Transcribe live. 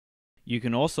You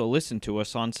can also listen to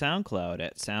us on SoundCloud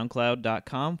at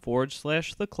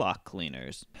soundcloud.com/The Clock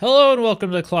Cleaners. Hello and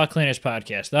welcome to the Clock Cleaners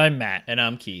Podcast. I'm Matt. And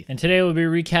I'm Keith. And today we'll be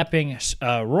recapping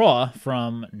Raw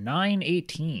from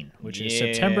 9/18, which is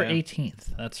September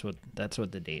 18th. That's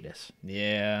what the date is.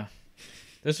 Yeah.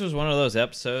 This was one of those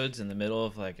episodes in the middle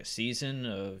of like a season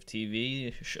of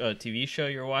TV show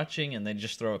you're watching, and they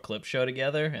just throw a clip show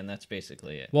together, and that's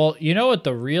basically it. Well, you know what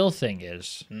the real thing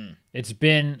is? It's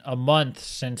been a month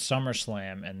since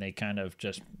SummerSlam, and they kind of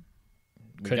just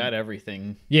got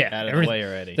everything out of the way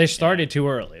already. They started too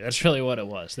early. That's really what it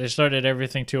was. They started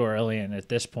everything too early, and at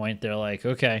this point, they're like,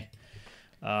 okay,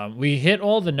 we hit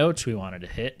all the notes we wanted to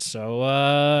hit, so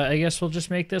I guess we'll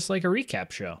just make this like a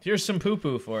recap show. Here's some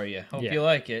poo-poo for you. Hope you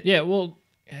like it. Yeah, well,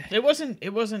 it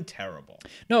wasn't terrible.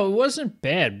 No, it wasn't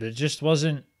bad, but it just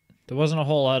wasn't. There wasn't a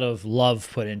whole lot of love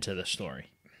put into the story.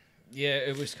 Yeah,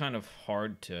 it was kind of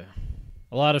hard to.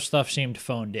 A lot of stuff seemed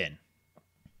phoned in.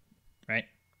 Right?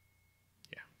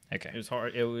 Yeah. Okay. It was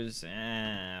hard. It was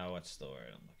what's the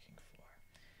word I'm looking for?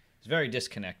 It's a very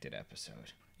disconnected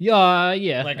episode.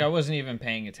 Yeah. Like, I wasn't even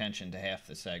paying attention to half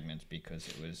the segments because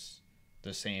it was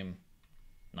the same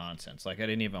nonsense. Like, I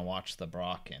didn't even watch the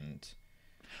Brock and...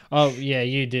 Oh, yeah,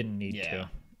 you didn't need to.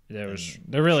 There's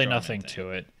really nothing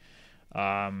to it.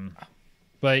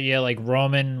 But, yeah, like,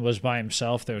 Roman was by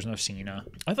himself. There was no Cena.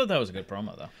 I thought that was a good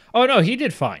promo, though. Oh, no, he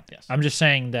did fine. Yes. I'm just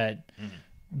saying that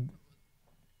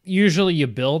usually you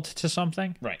build to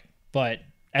something. Right. But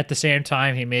at the same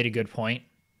time, he made a good point.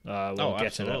 We'll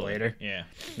get to that later. Yeah.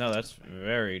 No, that's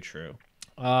very true.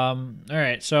 All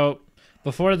right. So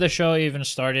before the show even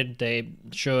started, they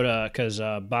showed because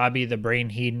Bobby the Brain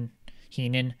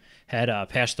Heenan had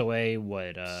passed away.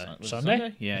 What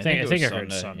Sunday? Yeah, I think I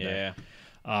heard Sunday.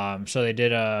 Yeah. So they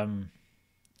did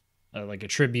like a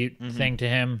tribute thing to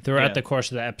him. Throughout the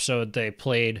course of the episode, they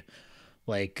played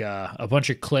like a bunch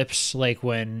of clips. Like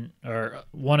one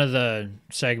of the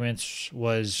segments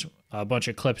was a bunch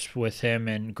of clips with him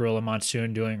and Gorilla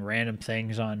Monsoon doing random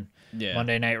things on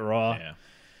Monday Night Raw,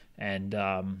 and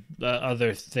the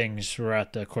other things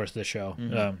throughout the course of the show.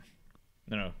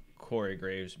 Corey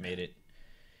Graves made it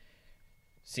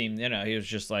seem, he was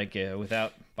just like,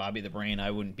 without Bobby the Brain,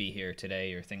 I wouldn't be here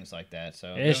today, or things like that.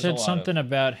 So it said something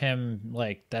about him,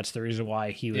 like that's the reason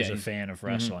why he was a fan of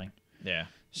wrestling. Yeah.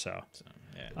 So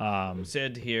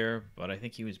said here, but I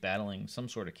think he was battling some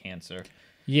sort of cancer.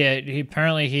 Yeah,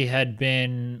 he had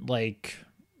been like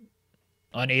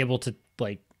unable to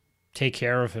like take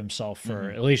care of himself for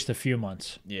at least a few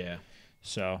months. Yeah.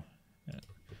 So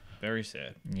very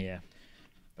sad. Yeah.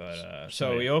 But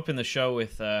so we open the show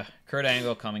with Kurt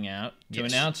Angle coming out to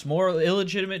announce more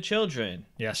illegitimate children.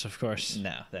 Yes, of course.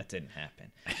 No, that didn't happen.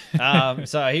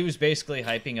 So he was basically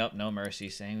hyping up No Mercy,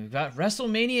 saying we've got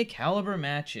WrestleMania caliber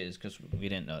matches, because we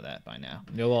didn't know that by now.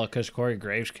 Yeah, well, because Corey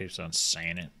Graves keeps on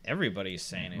saying it. Everybody's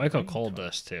saying it. Michael Cole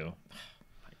does too.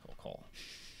 Michael Cole.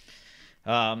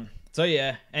 So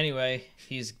yeah. Anyway,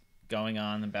 he's going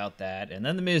on about that, and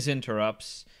then the Miz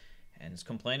interrupts and is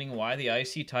complaining why the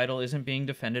IC title isn't being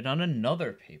defended on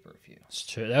another pay-per-view. It's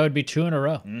true. That would be 2 in a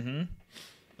row. Mm-hmm.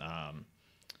 And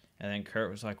then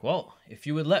Kurt was like, well, if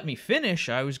you would let me finish,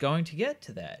 I was going to get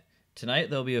to that.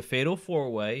 Tonight there'll be a fatal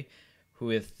 4-way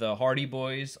with the Hardy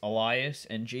Boys, Elias,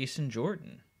 and Jason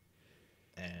Jordan.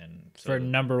 And so for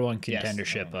number 1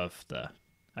 contendership of the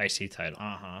IC title.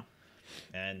 Uh-huh.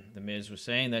 And The Miz was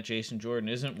saying that Jason Jordan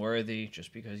isn't worthy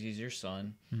just because he's your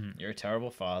son. You're a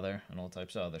terrible father, and all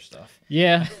types of other stuff.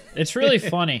 Yeah, it's really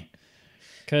funny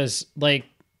because, like,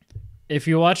 if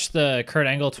you watch the Kurt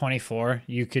Angle 24,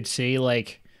 you could see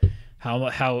like how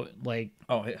much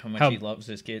he loves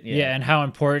his kid. Yeah, and how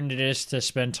important it is to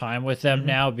spend time with them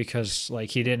now, because like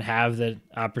he didn't have the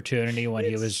opportunity when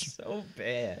he was so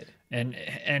bad.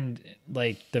 And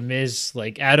like The Miz,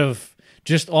 like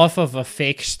just off of a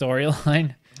fake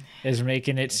storyline, is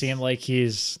making it seem like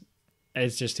it's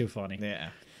just too funny. Yeah.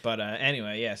 But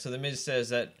anyway, so The Miz says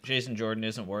that Jason Jordan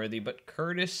isn't worthy, but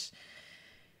Curtis,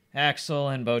 Axel,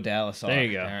 and Bo Dallas are, there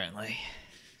you go. Apparently.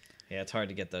 Yeah, it's hard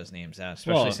to get those names out,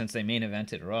 especially since they main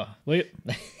evented Raw. Well,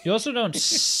 you also don't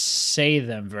say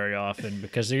them very often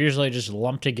because they're usually just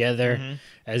lumped together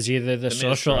as either the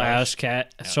social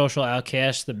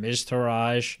outcast, the Miz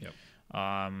Taraj. Yep.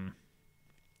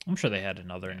 I'm sure they had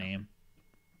another name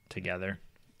together.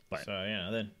 But. So,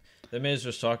 then The Miz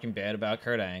was talking bad about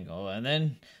Kurt Angle, and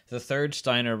then the third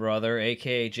Steiner brother,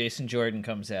 a.k.a. Jason Jordan,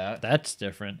 comes out. That's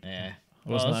different. Yeah.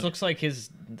 Well, this looks like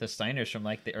the Steiners from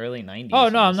like the early 90s. Oh,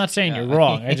 no, I'm not saying you're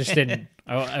wrong. I just didn't.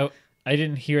 I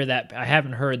didn't hear that. I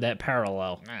haven't heard that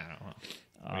parallel. I don't know.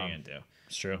 What are you going to do?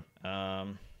 It's true.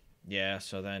 Yeah,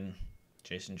 so then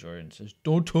Jason Jordan says,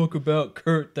 "Don't talk about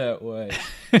Kurt that way."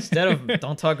 Instead of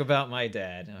 "Don't talk about my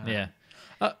dad." Yeah.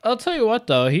 I'll tell you what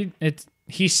though,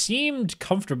 he seemed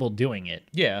comfortable doing it.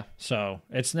 Yeah. So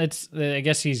it's I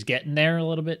guess he's getting there a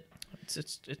little bit.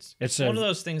 It's one of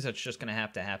those things that's just going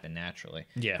to happen naturally.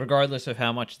 Yeah. Regardless of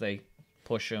how much they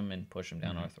push him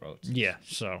down our throats. Yeah.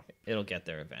 So it'll get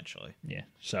there eventually. Yeah.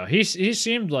 So he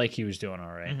seemed like he was doing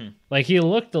all right. Like he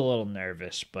looked a little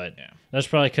nervous, but that's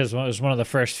probably because it was one of the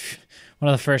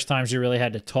first times he really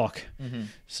had to talk.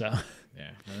 So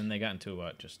yeah, and then they got into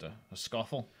what? Just a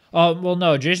scuffle. Oh well,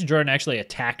 no. Jason Jordan actually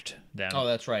attacked them. Oh,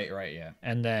 that's right. Yeah.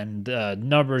 And then the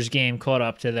numbers game caught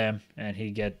up to them, and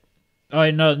he get. Oh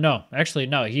no! Actually,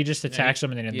 no. He just attacks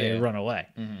them, and then they run away.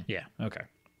 Yeah. Okay.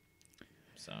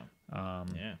 So.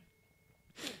 Yeah.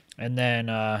 And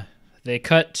then they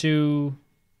cut to.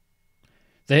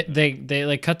 They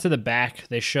like cut to the back.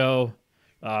 They show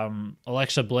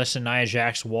Alexa Bliss and Nia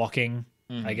Jax walking,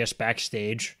 I guess,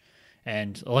 backstage,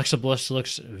 and Alexa Bliss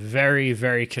looks very,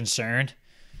 very concerned.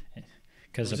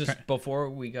 Was this before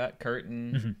we got Kurt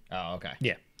and... Oh, okay.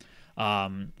 Yeah.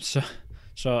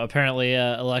 So apparently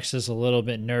Alexa's a little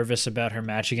bit nervous about her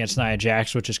match against Nia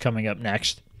Jax, which is coming up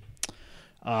next.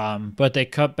 But they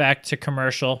cut back to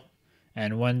commercial,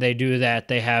 and when they do that,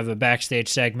 they have a backstage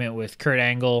segment with Kurt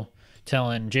Angle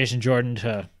telling Jason Jordan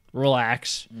to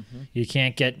relax. You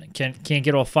can't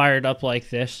get all fired up like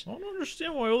this. I don't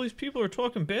understand why all these people are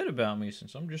talking bad about me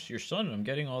since I'm just your son and I'm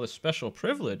getting all the special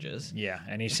privileges. Yeah,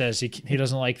 and he says he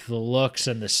doesn't like the looks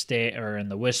and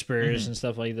the whispers and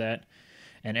stuff like that.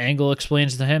 And Angle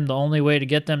explains to him the only way to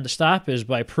get them to stop is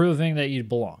by proving that you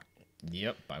belong.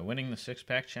 Yep, by winning the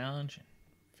six-pack challenge and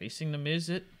facing the Miz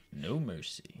at No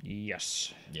Mercy.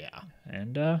 Yes. Yeah.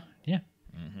 And yeah.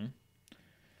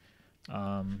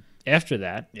 After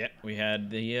that, we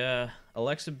had the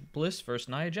Alexa Bliss versus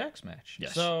Nia Jax match.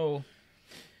 Yes. So,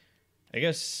 I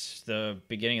guess the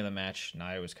beginning of the match,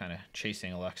 Nia was kind of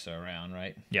chasing Alexa around,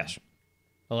 right? Yes.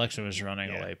 Alexa was running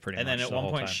away pretty much. And then at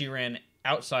one point, she ran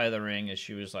outside of the ring as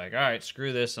she was like, "All right,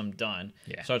 screw this, I'm done."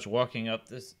 Yeah. Starts walking up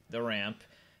the ramp.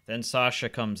 Then Sasha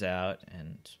comes out,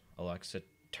 and Alexa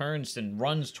turns and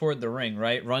runs toward the ring.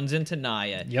 Right, runs into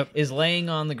Nia. Yep. Is laying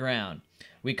on the ground.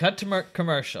 We cut to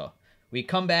commercial. We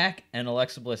come back, and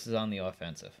Alexa Bliss is on the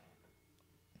offensive.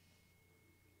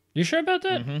 You sure about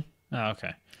that? Oh,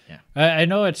 okay. Yeah. I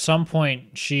know at some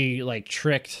point she like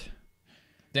tricked.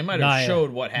 They might have Nia.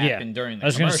 showed what happened during the I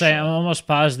was commercial. going to say, I'm almost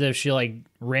positive she like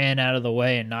ran out of the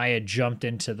way and Nia jumped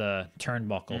into the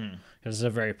turnbuckle because it's a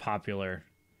very popular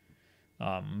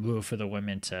move for the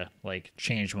women to like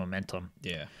change momentum.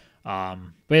 Yeah. But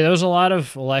yeah, there was a lot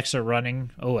of Alexa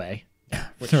running away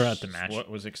throughout the match. What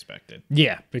was expected.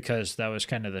 Yeah, because that was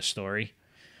kind of the story.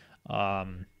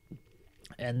 And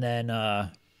then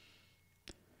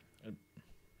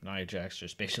Nia Jax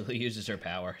just basically uses her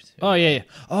power. Oh, yeah.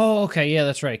 Oh, okay. Yeah,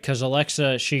 that's right. Because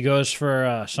Alexa, she goes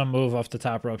for some move off the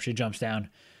top rope. She jumps down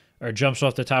or jumps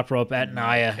off the top rope at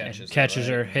Nia and catches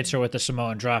her, hits her with the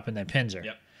Samoan drop, and then pins her.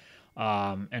 Yep.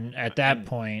 And at that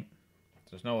point...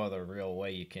 There's no other real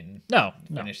way you can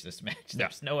finish this match.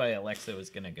 There's no way Alexa was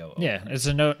going to go over. Yeah, it's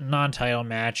a non-title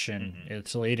match, and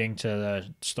it's leading to the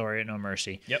story at No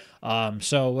Mercy. Yep.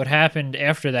 So what happened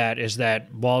after that is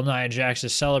that while Nia Jax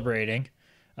is celebrating...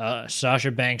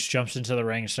 Sasha Banks jumps into the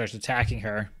ring and starts attacking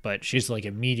her, but she's like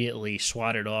immediately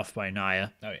swatted off by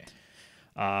Nia. Oh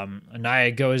yeah. Nia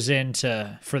goes in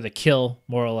for the kill,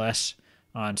 more or less,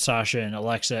 on Sasha and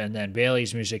Alexa, and then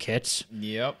Bayley's music hits.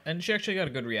 Yep, and she actually got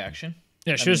a good reaction.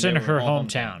 Yeah, she was in her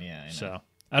hometown. Yeah, I know. So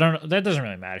I don't know. That doesn't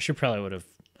really matter. She probably would have.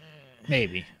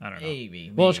 Maybe, I don't know.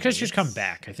 Maybe. Well, it's because she's come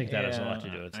back. I think that has a lot to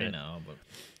do with it. I know, but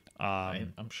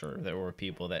I'm sure there were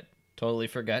people that totally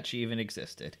forgot she even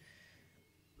existed.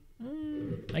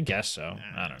 I guess so.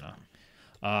 I don't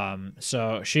know.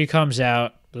 So she comes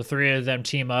out. The three of them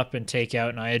team up and take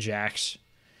out Nia Jax.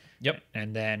 Yep.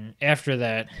 And then after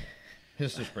that,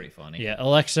 this is pretty funny. Yeah,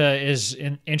 Alexa is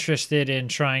interested in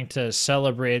trying to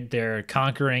celebrate their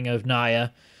conquering of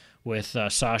Nia with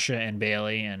Sasha and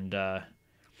Bayley, and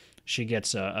she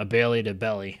gets a Bayley to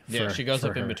belly. She goes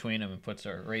up in between them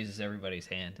and raises everybody's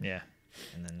hand. Yeah.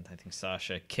 And then I think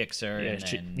Sasha kicks her. Yeah,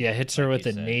 and then, hits her with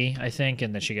the knee, I think,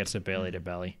 and then she gets a Bayley to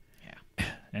belly. Yeah.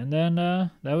 And then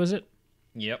that was it.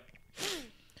 Yep.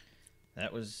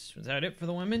 Was that it for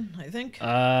the women, I think?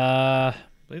 I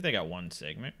believe they got one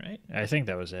segment, right? I think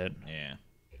that was it. Yeah.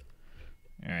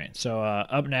 All right. So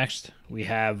up next, we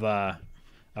have a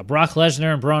Brock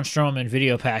Lesnar and Braun Strowman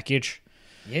video package.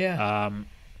 Yeah.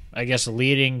 I guess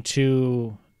leading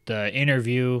to the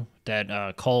interview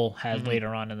that Cole had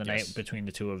later on in the night between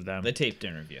the two of them. The taped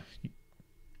interview.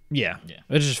 Yeah. Yeah.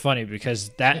 Which is funny because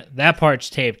that part's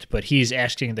taped, but he's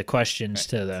asking the questions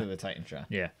to to the the Titantron.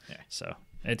 yeah. So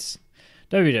it's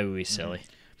WWE silly.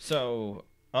 So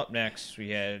up next, we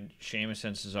had Sheamus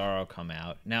and Cesaro come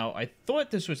out. Now, I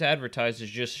thought this was advertised as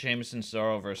just Sheamus and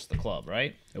Cesaro versus the club,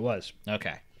 right? It was.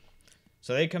 Okay.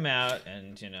 So they come out,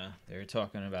 and, they're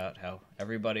talking about how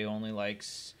everybody only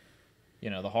likes,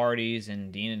 the Hardys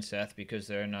and Dean and Seth because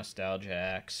they're nostalgia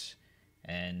acts.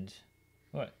 And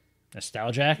what?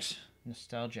 Nostalgiacs?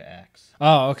 Nostalgia acts.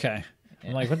 Oh, okay.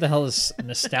 I'm like, what the hell does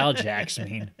nostalgiacs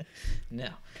mean? No.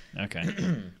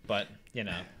 Okay. But,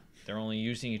 they're only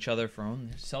using each other for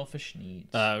own selfish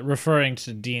needs. Referring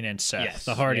to Dean and Seth. Yes.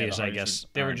 The Hardys, the I Hardys guess.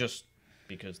 They were just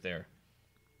because they're,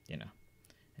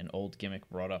 an old gimmick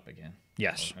brought up again.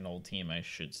 Yes. Or an old team, I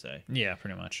should say. Yeah,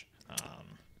 pretty much.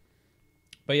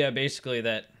 But yeah, basically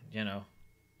that,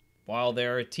 while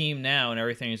they're a team now and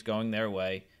everything is going their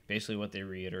way, basically what they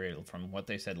reiterated from what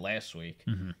they said last week,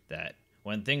 that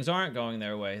when things aren't going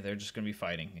their way, they're just going to be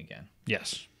fighting again.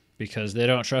 Yes, because they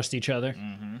don't trust each other.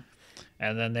 Mm-hmm.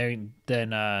 And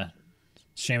then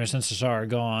Sheamus and Cesaro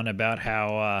go on about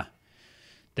how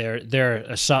they're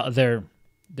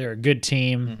a good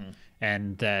team,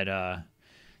 and that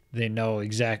they know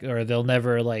or they'll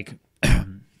never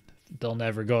they'll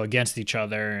never go against each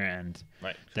other, and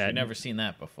right. We've never seen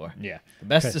that before. Yeah, the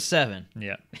best of 7.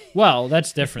 Yeah. Well,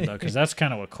 that's different though, because that's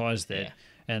kind of what caused it. Yeah.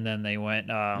 And then they went.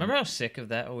 Remember how sick of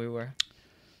that we were?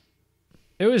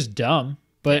 It was dumb,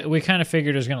 but we kind of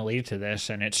figured it was going to lead to this,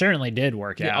 and it certainly did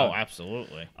work out. Oh,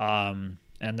 absolutely. And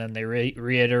then they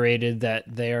reiterated that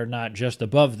they are not just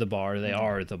above the bar; they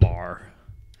are the bar.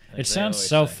 It sounds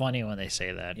so funny when they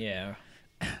say that. Yeah.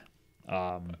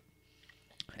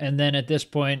 And then at this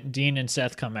point, Dean and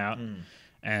Seth come out,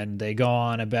 and they go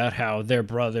on about how they're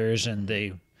brothers and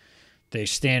they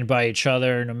stand by each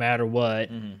other no matter what.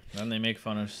 Then they make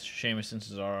fun of Sheamus and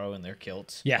Cesaro in their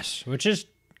kilts. Yes, which is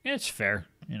it's fair.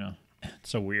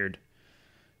 It's a weird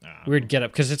get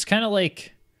up because it's kind of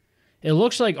like it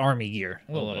looks like army gear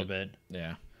a little bit.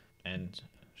 Yeah, and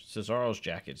Cesaro's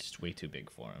jacket's way too big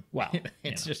for him. Wow,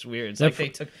 it's just weird. It's like they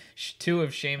took 2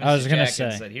 of Sheamus' jackets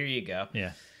and said, "Here you go."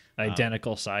 Yeah,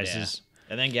 identical sizes. Yeah.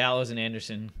 And then Gallows and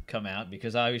Anderson come out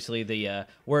because obviously the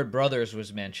word brothers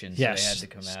was mentioned, so they had to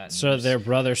come out. So their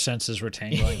brother senses were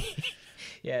tingling.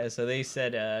 Yeah, so they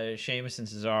said Sheamus and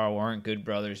Cesaro weren't good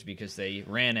brothers because they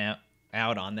ran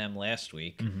out on them last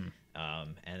week.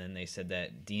 And then they said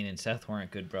that Dean and Seth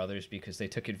weren't good brothers because they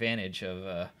took advantage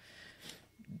of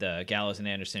the Gallows and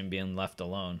Anderson being left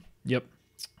alone. Yep.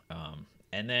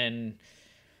 And then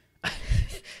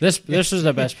this was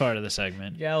the best part of the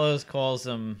segment. Gallows calls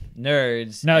them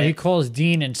nerds. No, he calls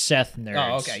Dean and Seth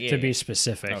nerds. Oh, okay, to be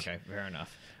specific. Okay, fair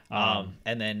enough.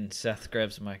 And then Seth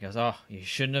grabs the mic and goes, "Oh, you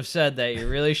shouldn't have said that. You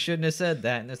really shouldn't have said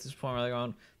that." And at this point, we're like, "What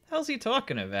the hell's he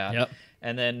talking about?" Yep.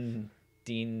 And then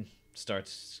Dean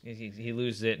starts, he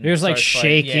loses it. And he was like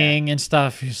shaking and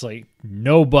stuff. He's like,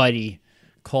 "Nobody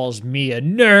calls me a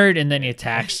nerd," and then he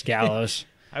attacks Gallows.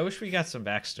 I wish we got some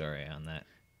backstory on that.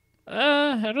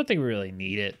 I don't think we really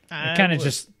need it. It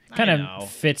kind of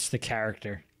fits the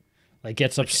character. Like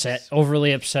gets upset,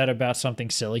 overly upset about something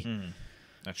silly.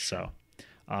 That's true.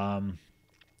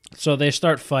 So they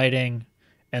start fighting,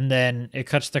 and then it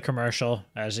cuts to commercial,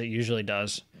 as it usually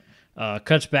does.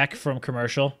 Cuts back from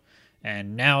commercial,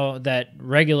 and now that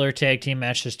regular tag team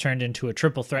match has turned into a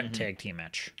triple threat tag team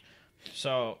match.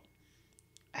 So,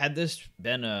 had this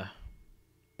been a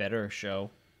better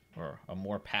show, or a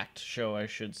more packed show, I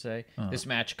should say, this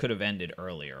match could have ended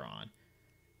earlier on.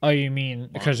 Oh, you mean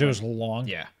because it was long?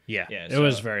 Yeah. It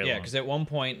was very long. Yeah, because at one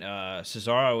point,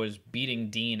 Cesaro was beating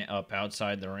Dean up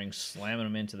outside the ring, slamming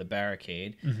him into the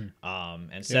barricade.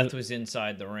 And Seth was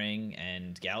inside the ring,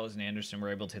 and Gallows and Anderson were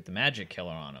able to hit the Magic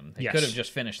Killer on him. They could have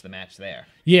just finished the match there.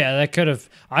 Yeah, that could have.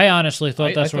 I honestly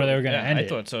thought that's where they were going to end it. I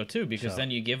thought so, too, because then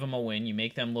you give them a win, you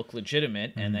make them look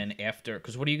legitimate, and then after...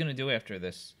 Because what are you going to do after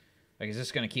this? Like, is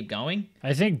this going to keep going?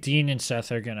 I think Dean and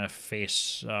Seth are going to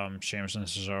face Sheamus and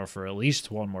Cesaro for at least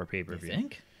one more pay-per-view. You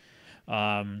think?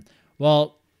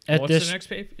 Well, what's the next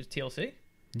pay-per-view? TLC?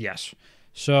 Yes.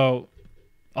 So,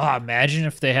 imagine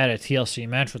if they had a TLC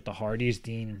match with the Hardys,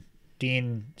 Dean,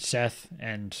 Seth,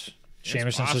 and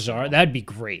Sheamus and Cesaro. That'd be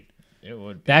great. It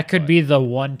would be. That could be the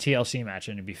one TLC match,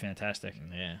 and it'd be fantastic.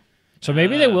 Yeah. So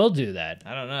maybe they will do that.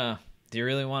 I don't know. Do you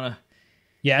really want to...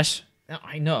 Yes. No,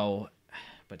 I know.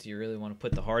 But do you really want to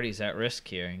put the Hardys at risk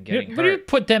here and getting hurt? What do you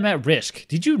put them at risk?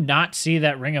 Did you not see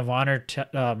that Ring of Honor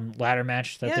ladder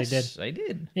match that they did? Yes, I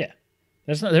did. Yeah.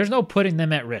 There's no putting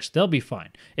them at risk. They'll be fine.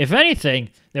 If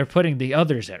anything, they're putting the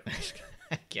others at risk.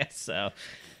 I guess so.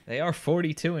 They are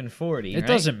 42-40. It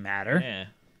doesn't matter. Yeah.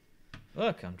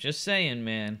 Look, I'm just saying,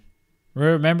 man.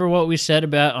 Remember what we said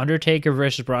about Undertaker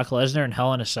versus Brock Lesnar in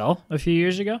Hell in a Cell a few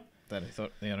years ago? That I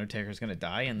thought the Undertaker was going to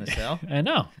die in the cell. I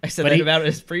know. I said that about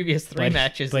his previous 3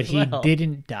 matches but as well. he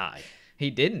didn't die. He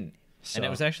didn't. So, and it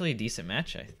was actually a decent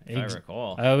match, if I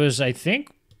recall. I was, I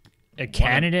think, a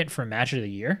candidate for Match of the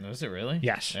Year. Was it really?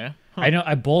 Yes. Yeah. Huh. I know.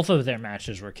 Both of their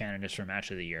matches were candidates for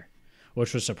Match of the Year,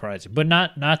 which was surprising. But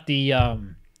not like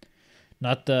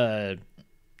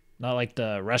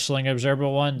the Wrestling Observer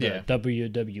one, the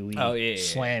WWE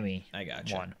Slammy I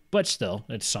gotcha. one. But still,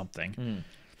 it's something.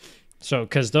 So,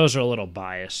 because those are a little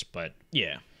biased, but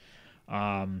yeah.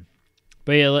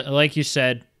 But yeah, like you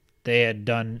said, they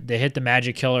hit the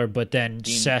Magic Killer, but then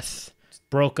Dean, Seth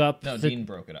broke up. No, Dean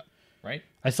broke it up, right?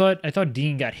 I thought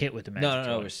Dean got hit with the Magic Killer.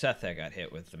 No, it was Seth that got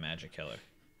hit with the Magic Killer.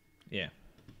 Yeah.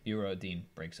 You wrote Dean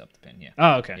breaks up the pin, yeah.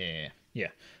 Oh, okay. Yeah.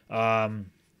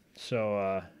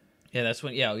 So, yeah, that's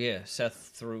when,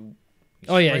 Seth threw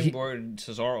springboard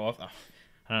Cesaro off.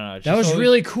 I don't know. That was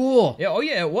really cool. Yeah,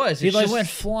 it was. He went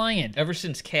flying. Ever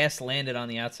since Cass landed on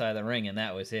the outside of the ring and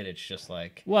that was it, it's just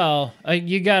like... Well,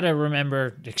 you got to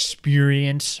remember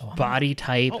experience, body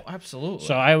type. Oh, absolutely.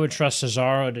 So I would trust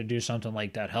Cesaro to do something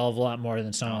like that hell of a lot more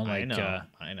than someone like... I know.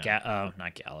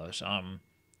 not Gallows.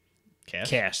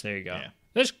 Cass, there you go. Yeah.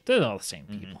 They're all the same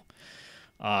people.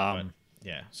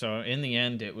 Yeah, so in the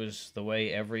end, it was the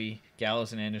way every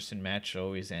Gallows and Anderson match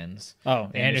always ends.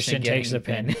 Oh, Anderson takes the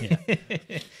pin.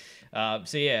 Yeah.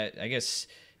 So, yeah, I guess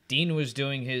Dean was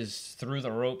doing his through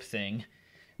the rope thing,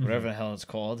 whatever the hell it's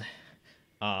called.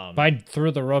 By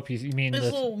through the rope, you mean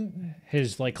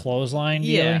his like clothesline?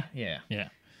 Yeah.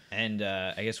 And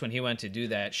I guess when he went to do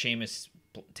that, Sheamus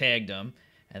tagged him,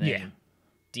 and then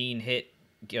Dean hit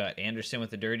Anderson with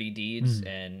the dirty deeds,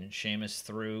 and Sheamus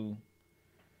threw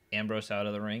Ambrose out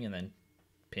of the ring and then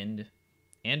pinned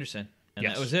Anderson. And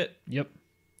that was it. Yep.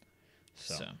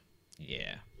 So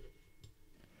yeah.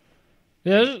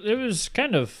 Yeah, it was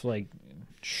kind of like...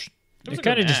 It was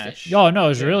kind of just... Oh, no, it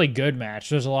was a really good match.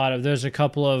 There's a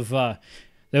couple of... there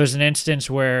was an instance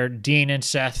where Dean and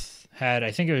Seth had...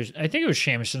 I think it was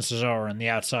Sheamus and Cesaro on the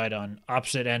outside on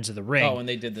opposite ends of the ring. Oh, when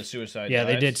they did the suicide dives? Yeah,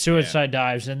 they did suicide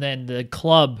dives, and then the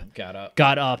club got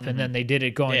up, and then they did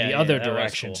it going the other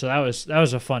direction. Cool. So that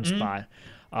was a fun spot.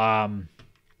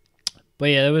 But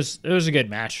yeah, it was a good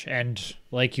match, and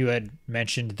like you had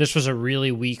mentioned, this was a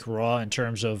really weak Raw in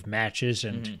terms of matches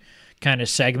and kind of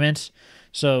segments.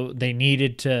 So they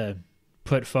needed to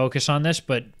put focus on this,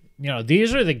 but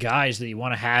these are the guys that you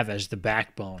want to have as the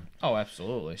backbone. Oh,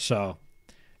 absolutely. So,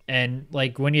 and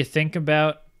like when you think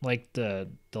about like the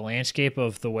landscape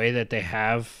of the way that they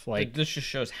have, like this just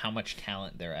shows how much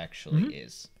talent there actually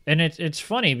is. And it's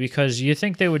funny because you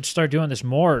think they would start doing this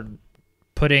more,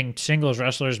 putting singles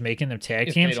wrestlers, making them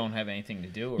tag teams. If they don't have anything to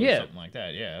do or something like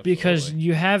that, yeah. Absolutely. Because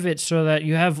you have it so that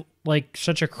you have like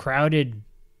such a crowded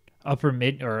upper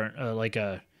mid or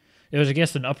it was I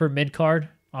guess an upper mid card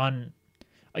on.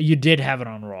 You did have it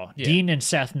on Raw. Yeah. Dean and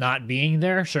Seth not being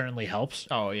there certainly helps.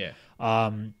 Oh yeah.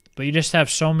 But you just have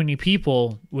so many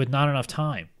people with not enough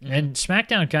time, and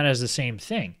SmackDown kind of has the same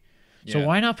thing. Yeah. So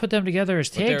why not put them together as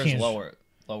tag teams?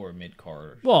 Lower mid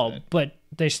card. Well, but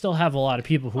they still have a lot of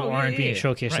people who aren't being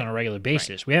showcased on a regular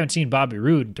basis. Right. We haven't seen Bobby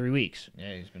Roode in 3 weeks.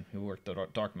 Yeah, he worked the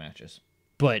dark matches,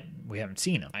 but we haven't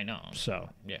seen him. I know. So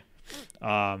yeah.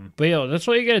 But that's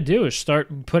what you got to do is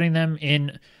start putting them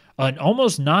in an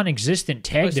almost non-existent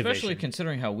tag division. Especially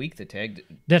considering how weak the tag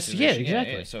division is.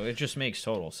 Exactly. Yeah, so it just makes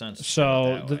total sense.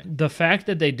 So the fact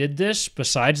that they did this,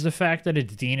 besides the fact that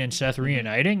it's Dean and Seth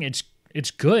reuniting,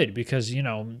 it's good because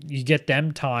you get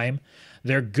them time.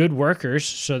 They're good workers,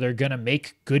 so they're gonna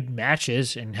make good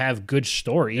matches and have good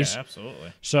stories. Yeah,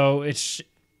 absolutely. So it's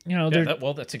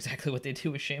that's exactly what they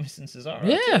do with Sheamus and Cesaro.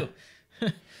 Yeah. Too.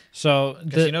 So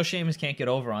because Sheamus can't get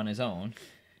over on his own.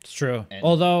 It's true.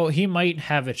 Although he might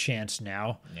have a chance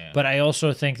now, but I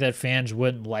also think that fans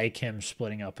wouldn't like him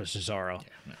splitting up with Cesaro. Yeah,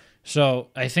 no. So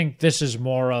I think this is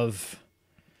more of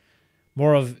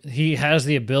he has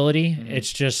the ability.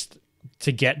 It's just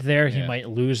to get there, he might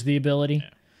lose the ability. Yeah.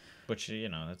 Which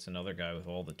that's another guy with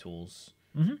all the tools.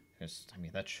 Because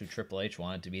that's who Triple H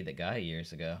wanted to be the guy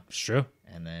years ago. It's true.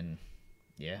 And then,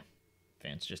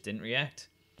 fans just didn't react.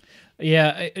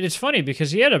 Yeah, it's funny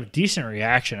because he had a decent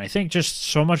reaction. I think just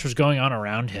so much was going on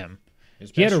around him.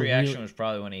 His best reaction was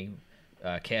probably when he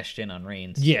cashed in on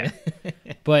Reigns. Yeah,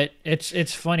 but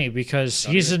it's funny because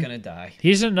he's gonna die.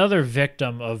 He's another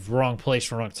victim of wrong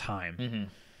place, wrong time.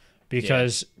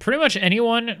 Because pretty much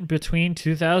anyone between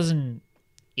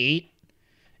 2008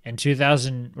 and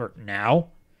 2000 or now,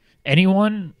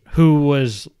 anyone who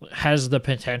has the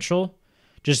potential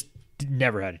just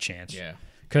never had a chance. Yeah.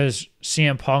 because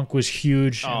CM Punk was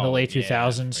huge in the late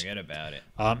 2000s. Forget about it.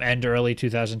 And early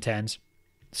 2010s.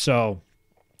 So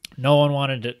no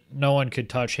one could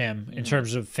touch him in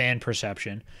terms of fan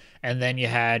perception. And then you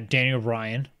had Daniel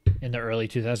Bryan in the early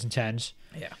 2010s.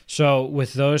 Yeah. So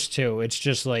with those two, it's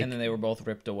just like... And then they were both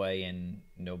ripped away, and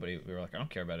we were like, I don't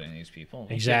care about any of these people.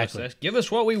 Exactly. Give us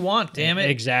what we want, damn it.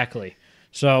 Exactly.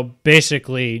 So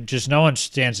basically, just no one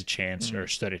stands a chance or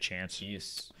stood a chance.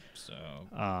 Yes. So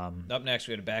up next,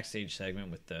 we had a backstage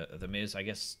segment with the Miz, I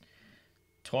guess,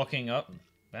 talking up.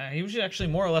 He was actually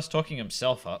more or less talking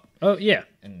himself up. Oh, yeah.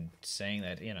 And saying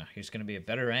that, he's going to be a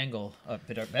better angle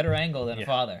than a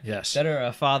father. Yes. Better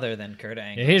a father than Kurt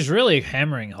Angle. Yeah, he's really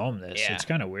hammering home this. Yeah. It's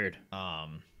kind of weird.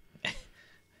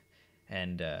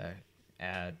 And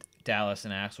Dallas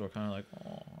and Axel were kind of like,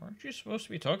 oh, aren't you supposed to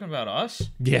be talking about us?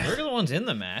 Yeah. We're the ones in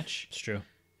the match. It's true.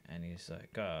 And he's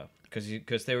like,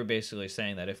 because they were basically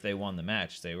saying that if they won the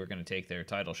match, they were going to take their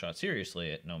title shot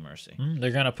seriously at No Mercy.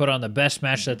 They're going to put on the best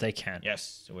match that they can.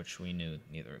 Yes, which we knew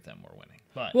neither of them were winning.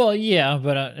 But Well, yeah,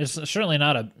 but it's certainly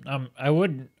not a. I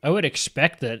would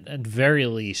expect that at very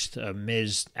least a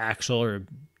Miz Axel or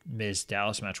Miz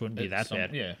Dallas match wouldn't be that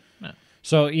bad. Yeah. No.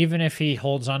 So even if he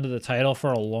holds onto the title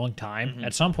for a long time,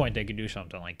 at some point they could do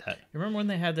something like that. Remember when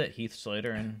they had that Heath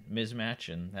Slater and Miz match,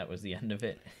 and that was the end of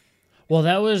it? Well,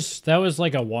 that was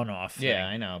like a one-off thing. Yeah,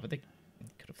 I know, but they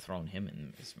could have thrown him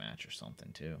in this match or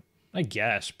something too. I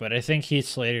guess, but I think Heath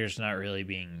Slater's not really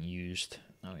being used.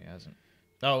 No, he hasn't.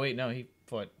 Oh wait, no, he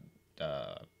fought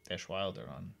Dash Wilder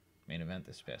on main event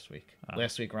this past week.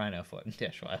 Last week, Rhino fought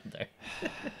Dash Wilder.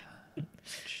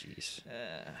 Jeez.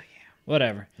 Yeah.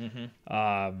 Whatever.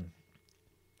 Then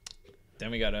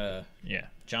we got Yeah.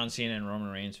 John Cena and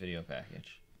Roman Reigns video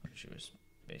package, which was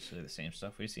basically the same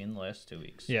stuff we've seen the last 2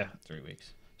 weeks. Yeah. 3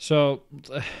 weeks. So,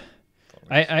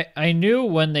 I knew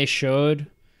when they showed,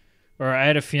 or I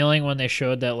had a feeling when they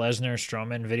showed that Lesnar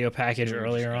Strowman video package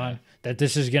earlier on, that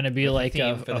this is going to be like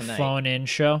a phone-in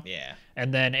show. Yeah.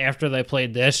 And then after they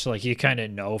played this, like you kind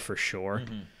of know for sure.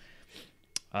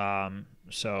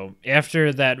 So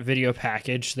after that video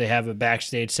package, they have a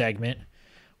backstage segment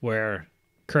where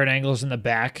Kurt Angle's in the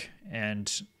back and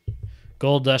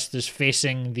Goldust is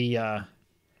facing the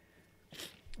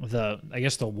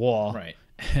wall. Right.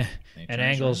 And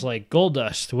Angle's like,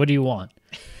 Goldust, what do you want?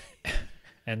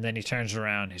 And then he turns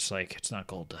around. He's like, it's not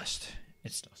Goldust.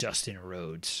 It's Dustin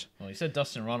Rhodes. Well, he said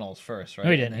Dustin Runnels first, right?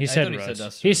 No, he didn't. He said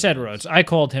Rhodes. He said Rhodes. I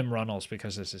called him Runnels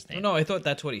because it's his name. No, I thought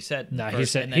that's what he said. No,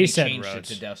 first, he said changed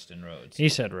Rhodes. it to Dustin Rhodes. He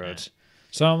said Rhodes.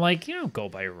 So I'm like, you don't go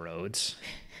by Rhodes.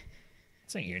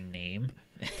 It's not your name.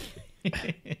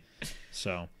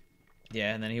 So.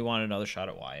 Yeah, and then he wanted another shot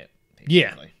at Wyatt. Basically.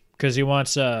 Yeah, because he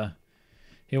wants to,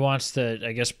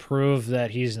 I guess, prove that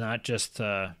he's not just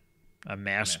a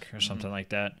mask or something like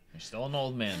that. He's still an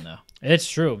old man, though. It's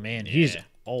true, man. Yeah. He's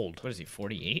old. What is he,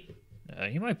 48?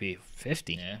 He might be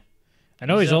 50. Yeah. I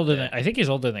know he's older than. I think he's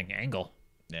older than Angle.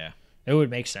 Yeah. It would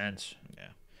make sense. Yeah.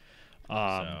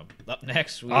 So up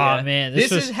next, man,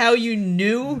 this is how you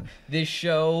knew this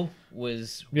show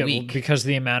was weak. Well, because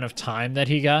the amount of time that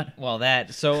he got. Well,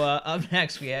 that. So up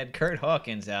next, we had Kurt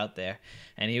Hawkins out there,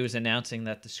 and he was announcing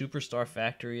that the Superstar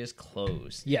Factory is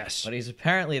closed. Yes. But he's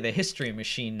apparently the history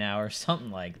machine now, or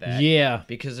something like that. Yeah.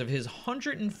 Because of his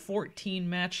 114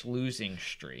 match losing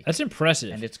streak. That's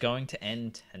impressive. And it's going to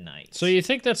end tonight. So you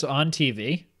think that's on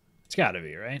TV? It's got to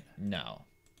be, right? No.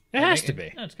 It has to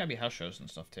be. No, it's got to be house shows and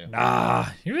stuff, too. Nah.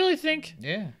 You really think?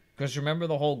 Yeah. Because remember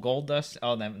the whole Goldust?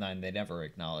 Oh, no, they never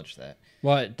acknowledged that.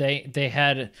 What they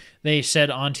said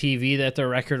on TV that their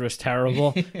record was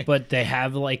terrible, but they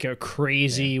have like a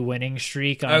crazy winning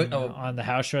streak on the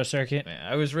house show circuit. Man,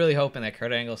 I was really hoping that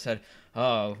Kurt Angle said,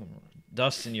 "Oh,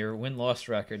 Dustin, your win-loss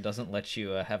record doesn't let you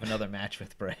have another match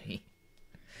with Bray."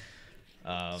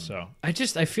 So I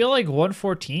feel like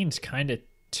 114 is kind of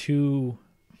too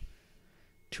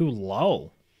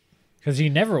low because he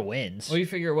never wins. Well, you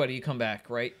figure what? Do you come back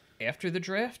right after the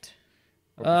draft?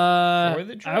 Or before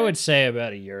the draft? I would say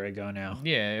about a year ago now.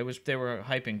 Yeah, it was. They were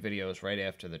hyping videos right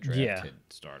after the draft had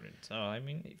started. So I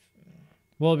mean,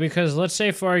 well, because let's say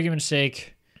for argument's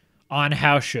sake, on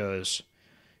house shows,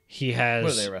 he has.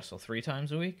 What do they wrestle 3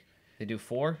 times a week? They do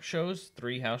 4 shows,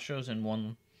 3 house shows, and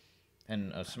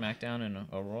a SmackDown and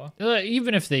a Raw.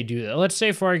 Even if they do that, let's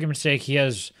say for argument's sake, he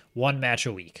has 1 match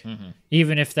a week.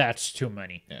 Even if that's too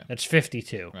many, that's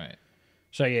 52. Right.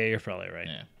 So yeah, you're probably right.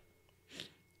 Yeah.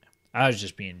 I was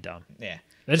just being dumb. Yeah.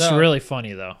 It's really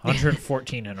funny, though.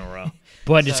 114 in a row.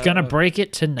 But it's going to break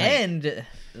it tonight. And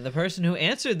the person who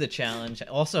answered the challenge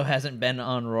also hasn't been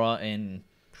on Raw in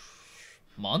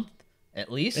a month,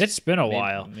 at least. It's been a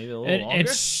while. Maybe a little longer.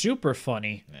 It's super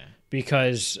funny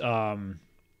because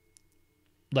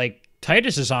like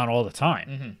Titus is on all the time.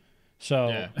 Mm-hmm. So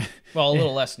Yeah. Well, a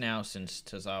little less now since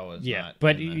Tozawa's not.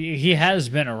 But he has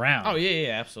been around. Oh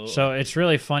yeah, absolutely. So it's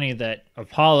really funny that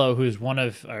Apollo, who's one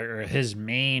of or his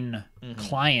main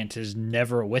client, is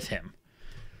never with him.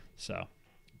 So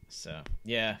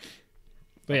yeah,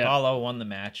 but Apollo won the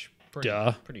match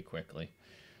pretty quickly.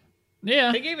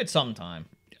 Yeah, they gave it some time,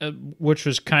 which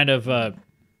was kind of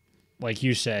like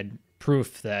you said,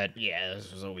 proof that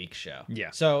this was a weak show.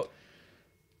 Yeah. So,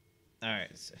 all right,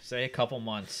 say a couple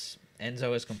months,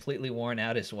 Enzo is completely worn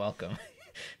out. His welcome.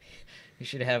 You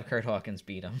should have Kurt Hawkins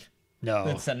beat him. No,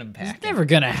 then send him back. It's never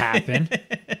gonna happen.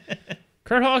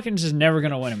 Kurt Hawkins is never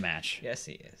gonna win a match. Yes,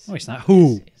 he is. No, he's not. Who?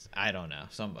 Yes, he is. I don't know.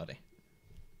 Somebody.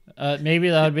 Maybe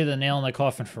that would be the nail in the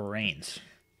coffin for Reigns.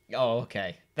 Oh,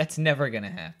 okay. That's never gonna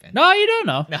happen. No, you don't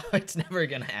know. No, it's never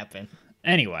gonna happen.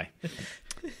 Anyway,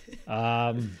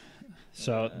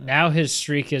 so now his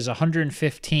streak is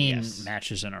 115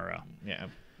 matches in a row. Yeah,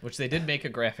 which they did make a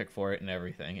graphic for it and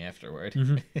everything afterward.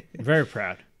 Very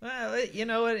proud. Well, you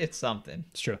know what? It's something.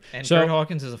 It's true. And so, Kurt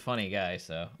Hawkins is a funny guy,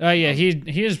 so. Oh yeah,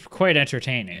 he is quite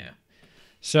entertaining. Yeah.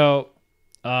 So,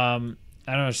 I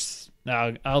don't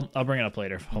know. I'll bring it up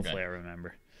later. Hopefully, I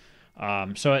remember.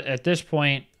 So at this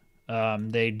point,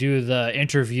 they do the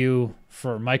interview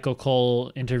for Michael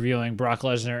Cole interviewing Brock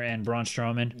Lesnar and Braun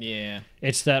Strowman. Yeah.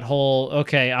 It's that whole,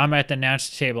 okay, I'm at the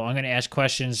announce table. I'm going to ask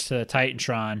questions to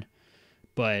Titantron,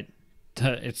 but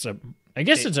it's a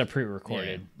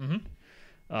pre-recorded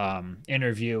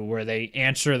interview where they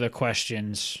answer the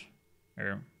questions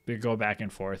or we go back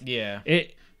and forth. Yeah.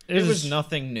 It was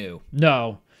nothing new.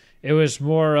 No. It was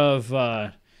more of,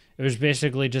 it was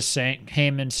basically just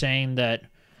Heyman saying that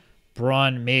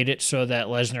Braun made it so that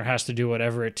Lesnar has to do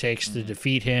whatever it takes to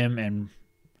defeat him, and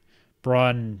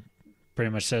Braun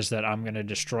pretty much says that I'm going to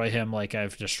destroy him like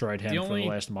I've destroyed him for the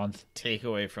last month.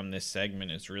 Takeaway from this segment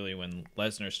is really when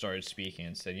Lesnar started speaking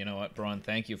and said, you know what, Braun,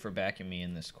 thank you for backing me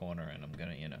in this corner, and I'm going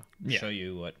to, show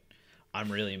you what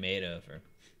I'm really made of, or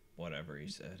whatever he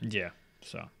said. Yeah,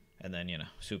 so. And then,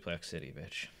 Suplex City,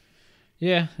 bitch.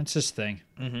 Yeah, that's his thing.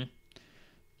 Mm-hmm.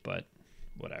 But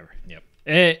whatever. Yep.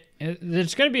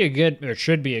 It's going to be a good, or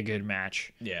should be a good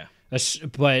match. Yeah.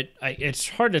 But it's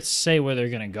hard to say where they're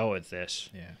going to go with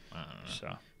this. Yeah, I don't know.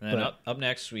 So, and then up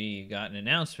next, we got an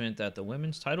announcement that the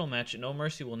women's title match at No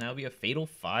Mercy will now be a fatal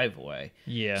 5-way.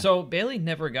 Yeah. So Bayley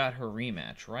never got her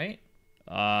rematch, right?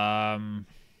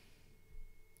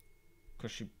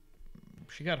 Because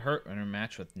she got hurt in her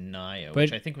match with Nia,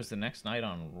 which I think was the next night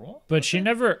on Raw. But she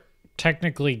never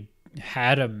technically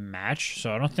had a match,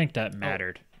 so I don't think that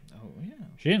mattered. Oh yeah.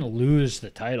 She didn't lose the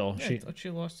title. Yeah, I thought she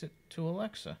lost it to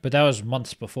Alexa. But that was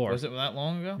months before. Was it that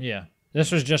long ago? Yeah.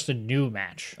 This was just a new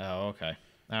match. Oh, okay.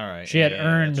 All right. She had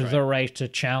earned the right to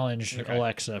challenge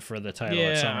Alexa for the title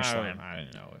at Yeah, SummerSlam. I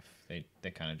don't know if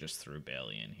they kind of just threw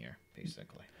Bayley in here,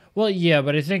 basically. Well, yeah,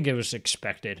 but I think it was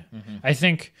expected. Mm-hmm.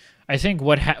 I think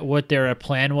what their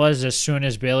plan was, as soon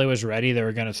as Bayley was ready, they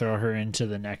were going to throw her into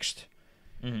the next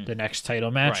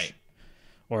title match,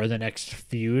 or the next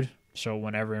feud. So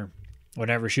whenever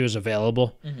she was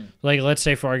available, like let's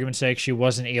say for argument's sake, she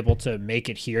wasn't able to make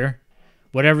it here,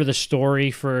 whatever the story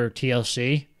for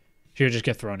TLC, she would just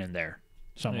get thrown in there,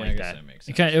 something like that. That makes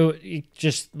sense. It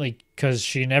just like because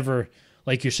she never,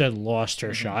 like you said, lost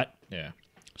her shot. Yeah.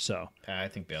 So I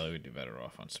think Bayley would do better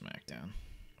off on SmackDown.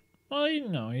 Well,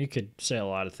 you could say a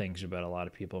lot of things about a lot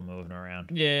of people moving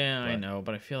around. Yeah, I know,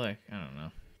 but I feel like, I don't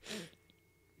know.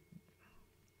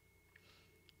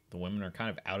 The women are kind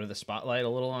of out of the spotlight a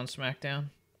little on SmackDown.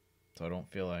 So I don't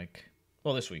feel like...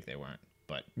 Well, this week they weren't,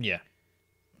 but... Yeah.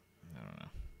 I don't know.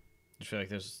 I just feel like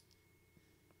there's...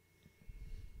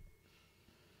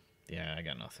 Yeah, I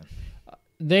got nothing.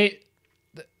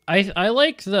 I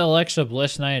like the Alexa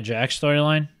Bliss Nia Jax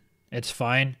storyline. It's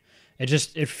fine.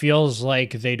 It feels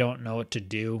like they don't know what to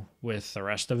do with the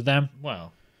rest of them.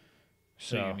 Well,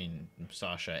 so you mean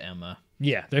Sasha, Emma?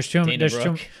 Yeah, there's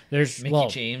Mickey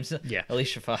James,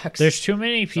 Alicia Fox. There's too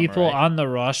many people on the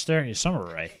roster. Yeah, some are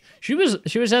right. She was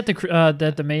at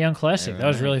the Mae Young Classic. That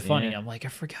was really funny. Yeah. I'm like, I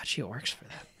forgot she works for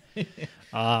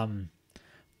them.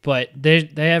 But they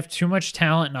have too much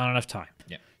talent, not enough time.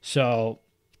 Yeah. So,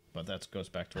 but that goes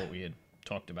back to what we had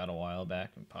talked about a while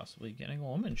back, and possibly getting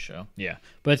a women's show. Yeah,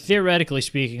 but theoretically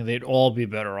speaking, they'd all be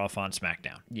better off on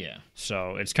SmackDown. Yeah.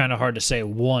 So it's kind of hard to say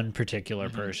one particular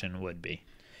person would be.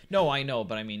 No, I know,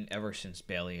 but I mean, ever since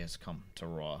Bayley has come to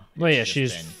Raw, well, yeah,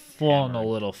 she's fallen a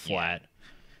little flat.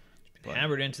 Yeah.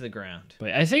 Hammered into the ground.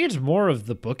 But I think it's more of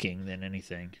the booking than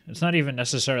anything. It's not even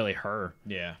necessarily her.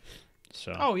 Yeah.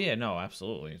 So. Oh yeah, no,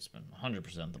 absolutely. It's been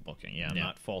 100% the booking. Yeah, I'm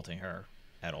not faulting her.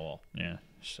 at all. Yeah.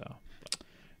 So,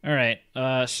 all right.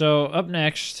 So up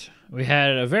next, we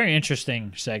had a very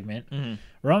interesting segment.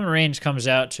 Roman Reigns comes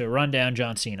out to run down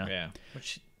John Cena. Yeah,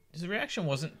 which his reaction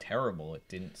wasn't terrible. It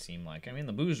didn't seem like. I mean,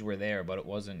 the boos were there, but it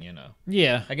wasn't.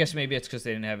 Yeah. I guess maybe it's because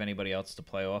they didn't have anybody else to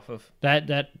play off of.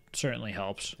 That certainly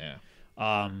helps. Yeah.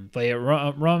 But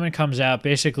yeah, Roman comes out,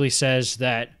 basically says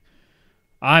that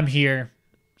I'm here,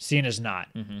 Cena's not,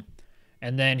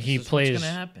 and then he plays. What's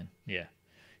gonna happen? Yeah,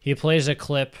 he plays a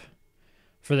clip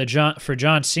for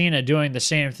John Cena doing the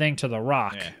same thing to The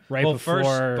Rock right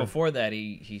before that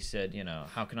he said,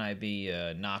 how can I be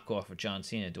a knockoff of John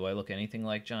Cena? Do I look anything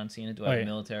like John Cena? Do I have a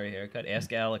military haircut?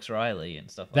 Ask Alex Riley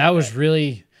and stuff like that. That was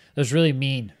really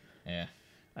mean. Yeah.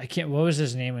 What was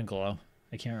his name in Glow?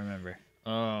 I can't remember.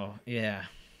 Oh, yeah.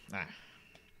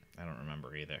 I don't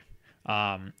remember either.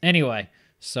 Anyway,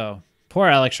 so poor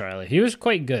Alex Riley. He was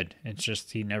quite good. It's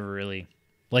just he never really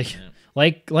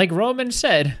like Roman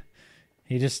said,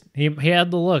 he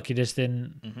had the look. He just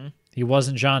didn't he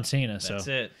wasn't John Cena, so that's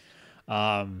it.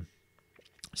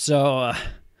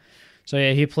 So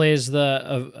yeah, he plays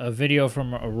a video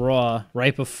from a Raw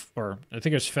right before, I think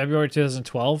it was February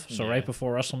 2012, so right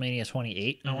before WrestleMania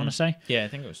 28, I want to say. Yeah, I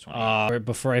think it was 28. Right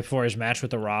before his match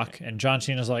with The Rock, and John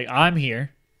Cena's like, I'm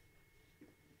here,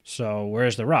 so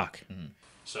where's The Rock?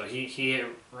 So he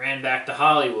ran back to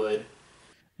Hollywood,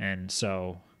 and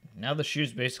so now the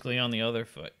shoe's basically on the other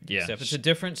foot. Yeah. Except it's a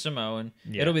different Samoan.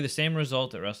 Yeah. It'll be the same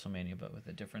result at WrestleMania, but with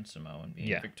a different Samoan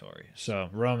being victorious. So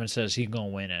Roman says he's going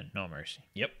to win at No Mercy.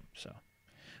 Yep. So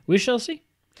we shall see.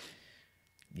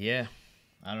 Yeah.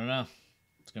 I don't know.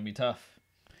 It's going to be tough.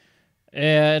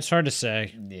 Yeah, it's hard to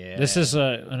say. Yeah. This is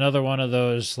another one of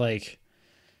those, like,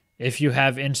 if you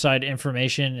have inside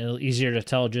information, it's easier to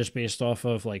tell just based off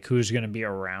of, like, who's going to be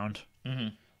around.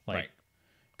 Like,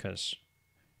 because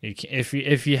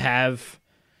if you have,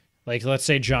 like, let's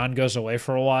say John goes away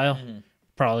for a while,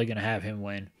 probably going to have him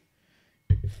win.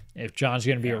 If John's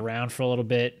going to be around for a little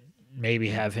bit, maybe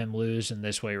have him lose, and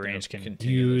this way Reigns can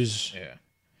use. Yeah.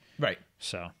 Right.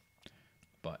 So.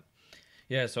 But,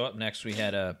 yeah, so up next we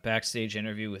had a backstage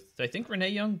interview with, I think Renee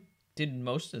Young did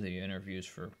most of the interviews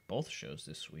for both shows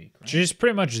this week, right? She's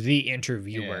pretty much the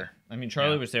interviewer. Yeah. I mean,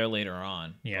 Charlie was there later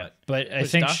on. Yeah. But I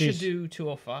think Dasha do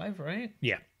 205, right?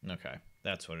 Yeah. Okay.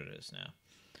 That's what it is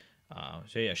now.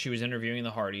 So, yeah, she was interviewing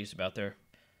the Hardys about their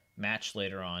match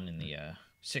later on in the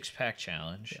six-pack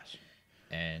challenge. Yes.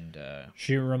 And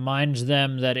she reminds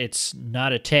them that it's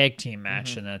not a tag team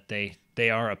match and that they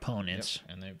are opponents.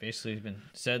 Yep. And they've basically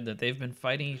said that they've been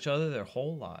fighting each other their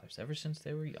whole lives, ever since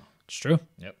they were young. It's true.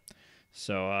 Yep.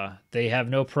 So they have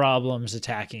no problems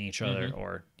attacking each other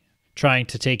or trying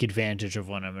to take advantage of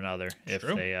one another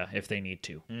if they need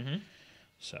to.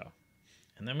 So.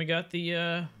 And then we got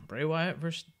the Bray Wyatt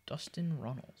versus Dustin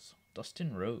Rhodes.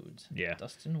 Yeah.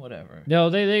 Dustin whatever. No,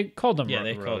 they called them Rhodes. Yeah,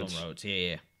 they called him Rhodes.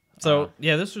 Yeah. So,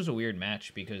 this was a weird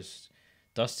match because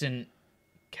Dustin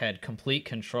had complete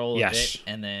control of it,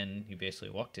 and then he basically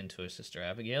walked into his sister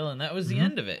Abigail, and that was the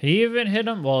end of it. He even hit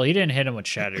him. Well, he didn't hit him with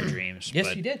Shattered Dreams. Yes,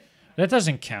 but he did. That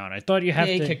doesn't count. I thought you have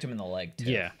to. He kicked him in the leg,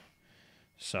 too. Yeah.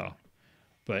 So,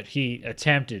 but he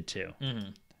attempted to.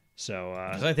 So,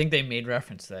 I think they made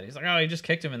reference to that. He's like, oh, he just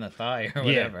kicked him in the thigh or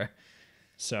whatever. Yeah.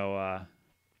 So,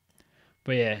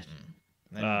 but yeah,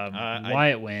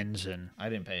 Wyatt wins, and I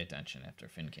didn't pay attention after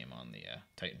Finn came on the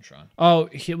Titantron. Oh,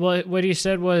 what he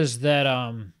said was that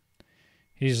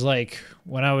he's like,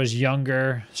 when I was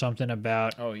younger, something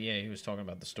about. Oh yeah, he was talking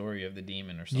about the story of the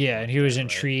demon or something. Yeah, and he was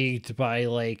intrigued by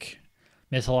like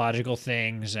mythological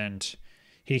things, and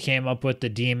he came up with the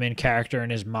demon character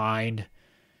in his mind.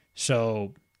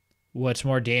 So, what's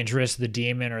more dangerous, the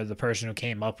demon or the person who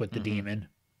came up with the demon?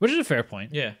 Which is a fair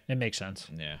point. Yeah, it makes sense.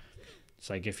 Yeah. It's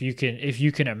like if you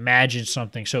can imagine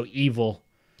something so evil,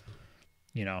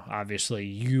 obviously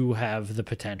you have the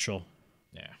potential.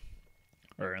 Yeah.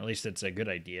 Or at least it's a good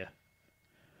idea.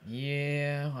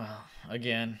 Yeah, well,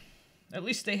 again, at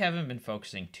least they haven't been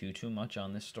focusing too much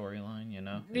on this storyline,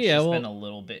 It's just been a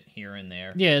little bit here and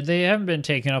there. Yeah, they haven't been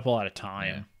taking up a lot of time.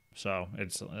 Yeah. So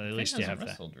it's at least you have that.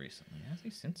 Wrestled recently, has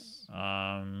he since?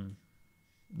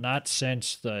 Not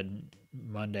since the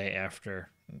Monday after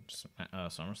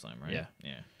SummerSlam, right? Yeah.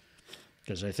 Yeah.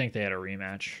 Because I think they had a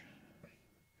rematch.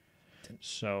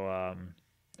 So, all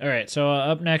right. So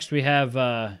up next we have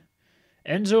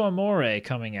Enzo Amore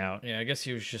coming out. Yeah, I guess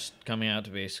he was just coming out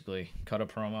to basically cut a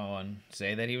promo and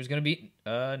say that he was going to beat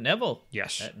Neville.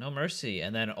 Yes. At No Mercy,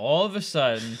 and then all of a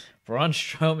sudden, Braun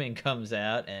Strowman comes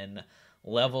out and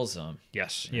levels him.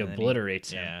 Yes, he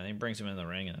obliterates him. Yeah, and he brings him in the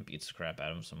ring and then beats the crap out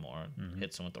of him some more. And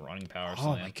hits him with the running power slam.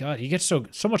 slam. Oh my god, he gets so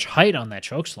much height on that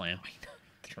choke slam.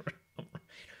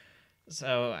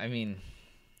 So, I mean,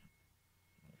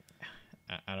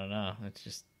 I don't know. It's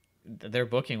just their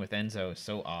booking with Enzo is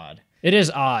so odd. It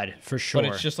is odd, for sure.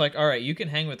 But it's just like, all right, you can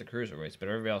hang with the cruiserweights, but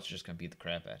everybody else is just going to beat the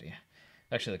crap out of you.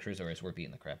 Actually, the cruiserweights were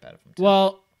beating the crap out of him, too.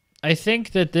 Well, I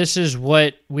think that this is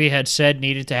what we had said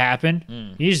needed to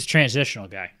happen. He's a transitional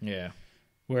guy. Yeah.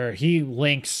 Where he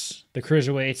links the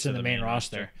cruiserweights and the main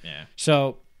roster. Yeah.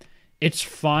 So it's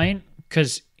fine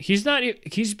because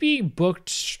he's being booked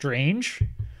strange,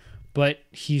 but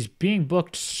he's being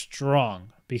booked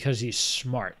strong because he's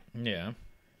smart. Yeah.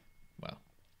 Well,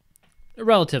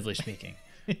 relatively speaking,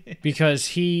 because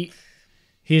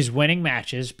he's winning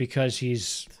matches because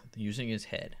he's using his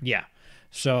head. Yeah.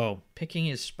 So picking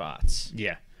his spots.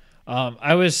 Yeah.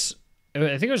 I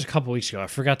think it was a couple weeks ago. I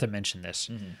forgot to mention this.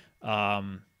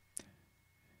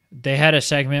 They had a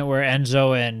segment where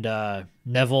Enzo and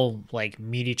Neville like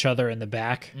meet each other in the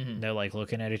back. And they're like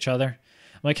looking at each other.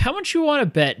 I'm like, how much you want to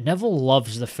bet Neville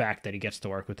loves the fact that he gets to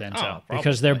work with Enzo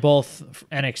because they're both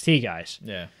NXT guys.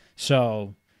 Yeah.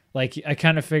 So like I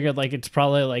kind of figured like it's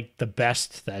probably like the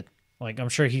best that like I'm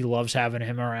sure he loves having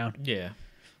him around. Yeah.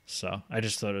 So I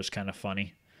just thought it was kind of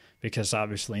funny because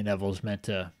obviously Neville's meant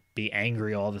to be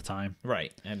angry all the time.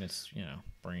 Right. And it's,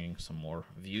 bringing some more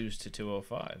views to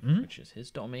 205, which is his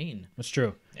domain. That's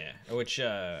true. Yeah. Which,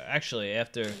 actually,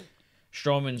 after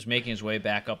Strowman's making his way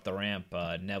back up the ramp,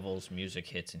 Neville's music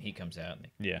hits and he comes out.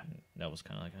 And Neville's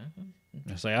kind of like,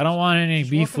 It's like, I don't want any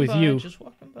beef with you. Just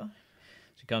walking by. So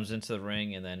he comes into the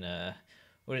ring and then,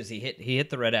 what is he hit? He hit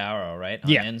the red arrow, right? On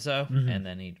Enzo. And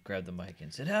then he grabbed the mic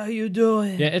and said, "How you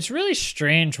doing?" Yeah, it's really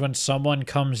strange when someone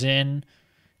comes in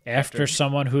after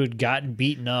someone who'd gotten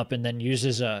beaten up and then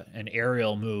uses an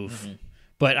aerial move.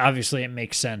 But obviously it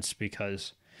makes sense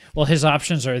because, well, his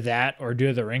options are that or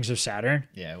do the Rings of Saturn.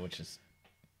 Yeah, which is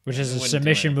a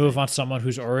submission move on someone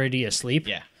who's already asleep.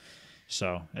 Yeah.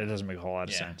 So it doesn't make a whole lot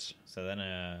of sense. So then,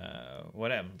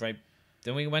 what happened? Right.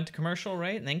 Then we went to commercial,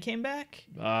 right? And then came back?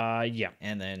 Yeah.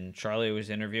 And then Charlie was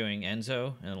interviewing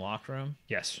Enzo in the locker room.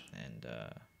 Yes. And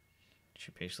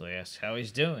she basically asked how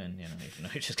he's doing, even though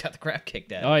he just got the crap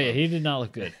kicked out. Oh, yeah, he did not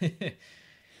look good.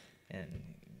 And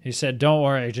he said, don't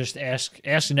worry, just ask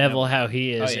Neville how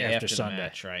he is after Sunday. The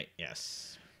match, right,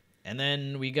 yes. And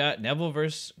then we got Neville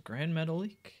versus Grand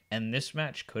Metalik. And this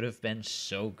match could have been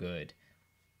so good.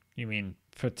 You mean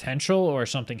potential or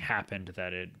something happened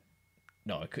that it...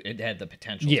 No, it had the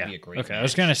potential to be a great match. I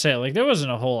was going to say, like, there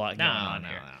wasn't a whole lot going on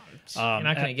here. No. You're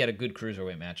not going to get a good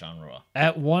cruiserweight match on Raw.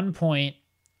 At one point,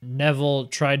 Neville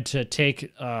tried to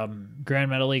take Grand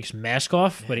Metalik's mask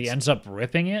off, but he ends up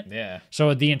ripping it. Yeah.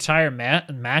 So the entire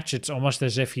match, it's almost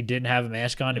as if he didn't have a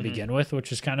mask on to begin with,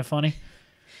 which is kind of funny.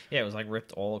 Yeah, it was like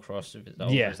ripped all across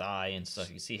his eye and stuff.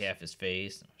 You can see half his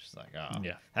face. It's just like,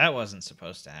 that wasn't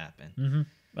supposed to happen.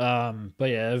 But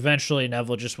yeah, eventually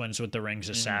Neville just wins with the Rings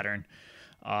of Saturn.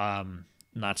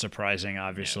 Not surprising,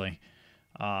 obviously.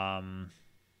 But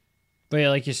yeah,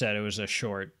 like you said, it was a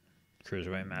short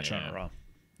cruiserweight match on Raw.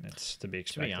 It's to be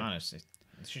expected. To be honest, they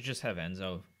should just have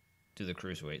Enzo do the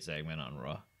cruiserweight segment on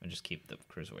Raw and just keep the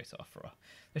cruiserweights off Raw.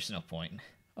 There's no point.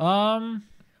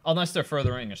 Unless they're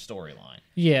furthering a storyline.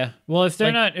 Yeah. Well, if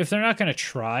they're not going to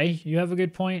try, you have a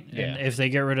good point. And if they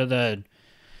get rid of the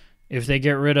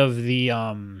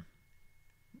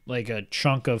like a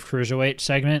chunk of cruiserweight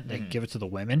segment, they give it to the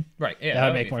women. Right. Yeah. That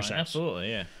would make more sense. Absolutely.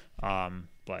 Yeah.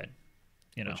 But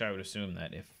which I would assume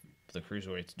that if the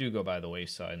cruiserweights do go by the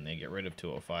wayside and they get rid of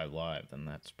 205 Live, then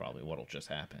that's probably what'll just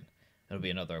happen. It'll be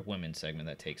another women's segment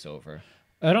that takes over.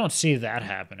 I don't see that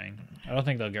happening. I don't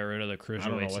think they'll get rid of the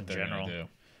cruiserweights in general. Do.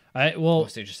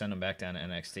 Unless they just send them back down to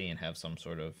NXT and have some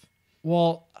sort of.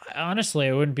 Well, honestly,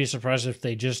 I wouldn't be surprised if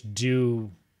they just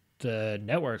do the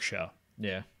network show.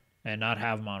 Yeah. And not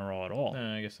have them on Raw at all.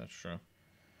 I guess that's true.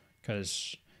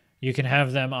 Because you can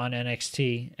have them on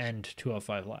NXT and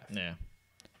 205 Live. Yeah.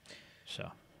 So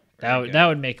that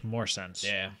would make more sense.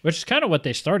 Yeah. Which is kind of what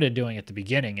they started doing at the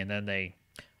beginning, and then they.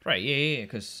 Right. Yeah.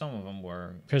 Because some of them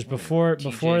were. Because before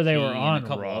they were on a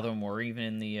couple Raw. of them were even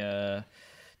in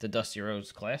the Dusty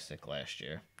Rhodes Classic last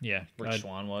year. Yeah. Rich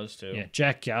Swann was too. Yeah.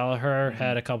 Jack Gallagher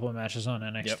had a couple of matches on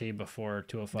NXT before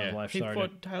 205 Live started. He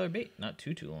fought Tyler Bate not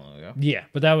too long ago. Yeah,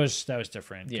 but that was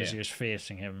different because he was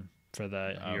facing him for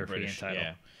the European British title.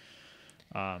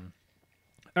 Yeah.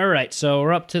 All right, so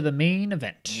we're up to the main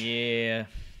event. Yeah.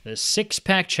 The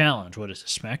 6-pack challenge. What is it,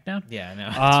 SmackDown? Yeah,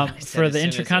 I know. For the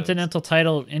Intercontinental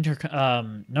title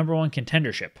number one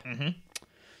contendership. Mm-hmm.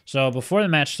 So before the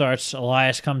match starts,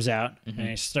 Elias comes out and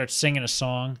he starts singing a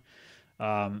song,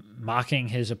 mocking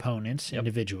his opponents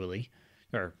individually.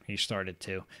 Or he started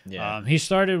to. Yeah. He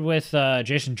started with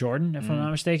Jason Jordan, if I'm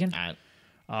not mistaken.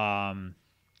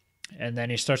 And then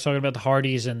he starts talking about the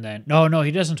Hardys, and then no,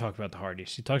 he doesn't talk about the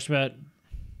Hardys. He talks about,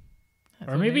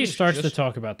 or maybe he starts to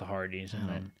talk about the Hardys, and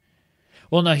then,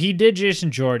 well, no, he did Jason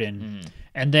Jordan,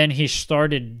 and then he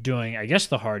started doing, I guess,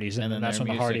 the Hardys, and then that's when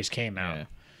the Hardys came out.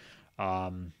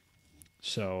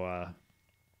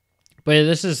 But yeah,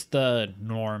 this is the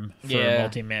norm for a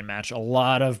multi-man match. A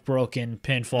lot of broken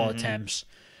pinfall attempts.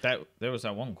 There was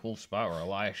that one cool spot where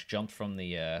Elias jumped from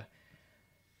the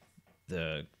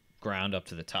ground up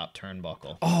to the top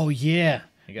turnbuckle. Oh yeah,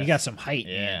 he got some height.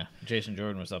 Yeah, man. Jason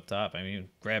Jordan was up top. I mean, he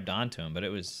grabbed onto him, but it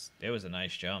was a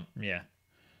nice jump. Yeah,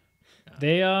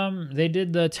 they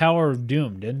did the Tower of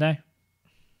Doom, didn't they?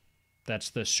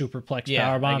 That's the superplex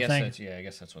powerbomb thing. I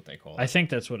guess that's what they call it. I think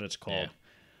that's what it's called.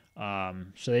 Yeah.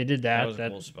 So they did that. That was a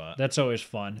cool spot. That's always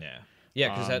fun.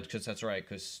 Yeah, because that's right.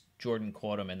 Because Jordan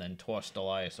caught him and then tossed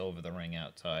Elias over the ring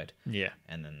outside. Yeah,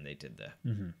 and then they did that.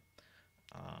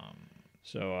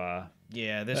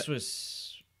 This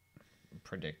was a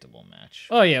predictable match.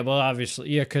 Oh yeah, well obviously,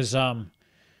 yeah, because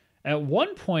at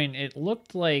one point it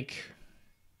looked like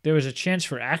there was a chance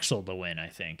for Axel to win. I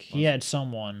think he had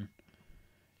someone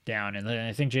down, and then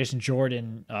I think Jason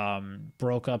Jordan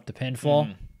broke up the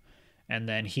pinfall, and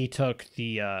then he took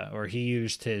he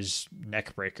used his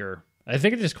neck breaker. I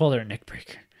think I just called it a neck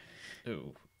breaker.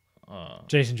 Ooh.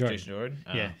 Jason Jordan. Jason Jordan?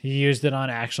 Oh. Yeah, he used it on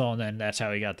Axel, and then that's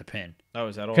how he got the pin. Oh,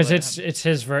 is that all? Because it's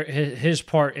his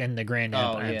part in the grand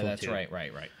amplitude. Yeah, that's right.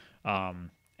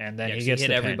 And then he gets hit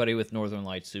everybody with Northern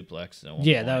Light suplex.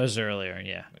 That was earlier.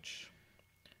 Yeah. Which,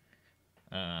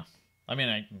 I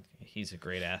mean, he's a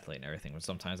great athlete and everything, but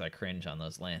sometimes I cringe on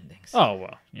those landings. Oh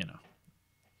well, you know.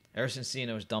 Ever since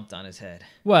Cena was dumped on his head.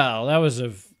 Well, that was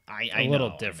a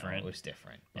little different. It was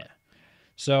different. But. Yeah.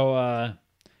 So,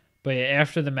 but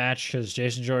after the match, because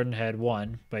Jason Jordan had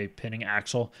won by pinning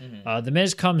Axel, The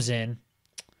Miz comes in,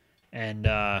 and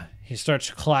he starts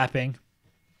clapping,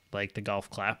 like the golf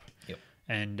clap. Yep.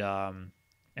 And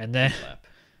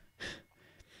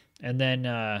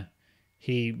then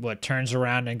he turns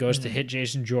around and goes to hit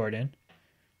Jason Jordan,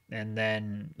 and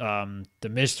then the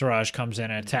Miztourage comes in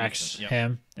and attacks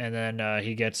him, and then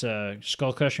he gets a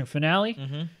skull crushing finale,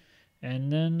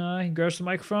 and then he grabs the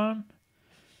microphone,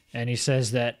 and he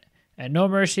says that at No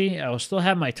Mercy I will still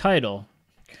have my title,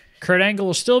 Kurt Angle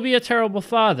will still be a terrible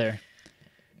father,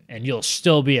 and you'll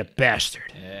still be a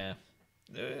bastard. Yeah,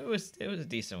 it was a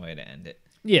decent way to end it.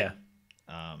 Yeah.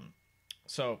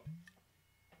 So,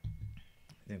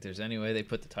 think there's any way they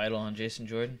put the title on Jason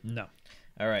Jordan? No.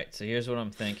 All right, so here's what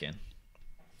I'm thinking.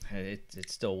 It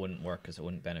still wouldn't work because it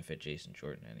wouldn't benefit Jason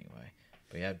Jordan anyway.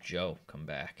 But you have Joe come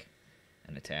back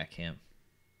and attack him.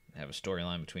 Have a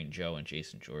storyline between Joe and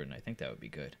Jason Jordan. I think that would be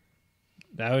good.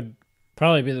 That would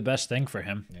probably be the best thing for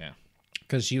him. Yeah.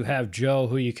 Because you have Joe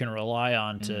who you can rely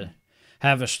on to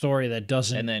have a story that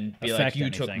doesn't and then be affect like, you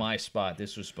anything. took my spot.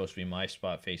 This was supposed to be my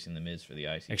spot facing The Miz for the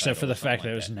IC Except for the fact that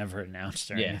like it was never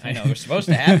announced or yeah, anything. I know. It was supposed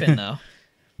to happen, though.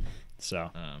 So,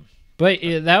 but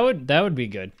yeah, that would be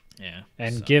good. Yeah.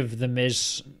 And give The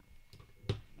Miz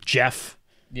Jeff.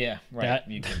 Yeah, right.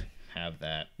 You can have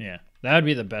that. Yeah, that would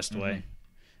be the best way.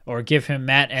 Or give him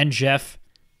Matt and Jeff,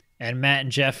 and Matt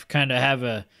and Jeff kind of have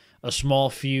a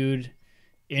small feud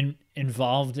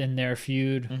involved in their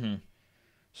feud. Mm-hmm.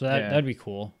 So that'd be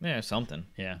cool. Yeah, something.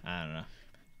 Yeah. I don't know.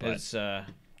 But it's going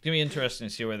to be interesting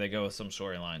to see where they go with some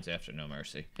storylines after No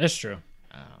Mercy. That's true.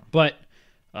 But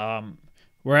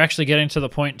we're actually getting to the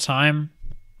point in time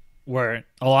where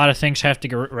a lot of things have to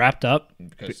get wrapped up.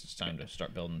 Because it's time to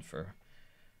start building for...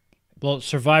 Well,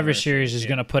 Survivor Series is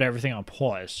going to put everything on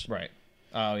pause. Right.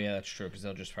 Oh, yeah, that's true, because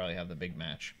they'll just probably have the big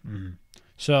match. Mm-hmm.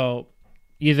 So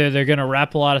either they're going to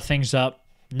wrap a lot of things up,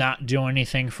 not do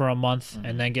anything for a month,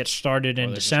 and then get started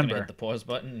in December. Hit the pause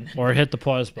button. Or hit the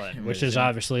pause button, which is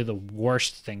obviously the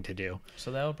worst thing to do.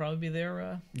 So that will probably be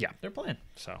their plan.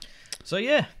 So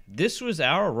yeah, this was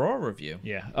our Raw review.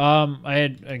 Yeah.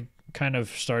 I kind of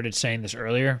started saying this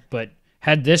earlier, but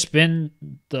had this been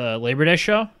the Labor Day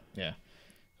show, it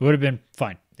would have been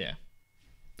fine. Yeah.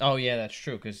 Oh, yeah, that's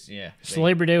true, because, So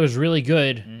Labor Day was really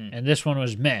good, and this one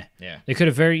was meh. Yeah. They could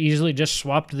have very easily just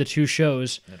swapped the two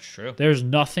shows. That's true. There's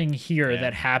nothing here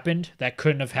that happened that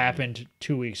couldn't have happened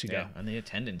 2 weeks ago. Yeah, and the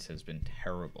attendance has been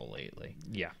terrible lately.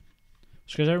 Yeah.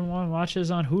 It's because everyone watches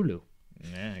on Hulu.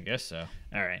 Yeah, I guess so.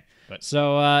 All right.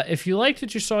 So if you liked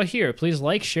what you saw here, please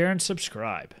like, share, and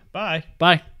subscribe. Bye.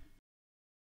 Bye.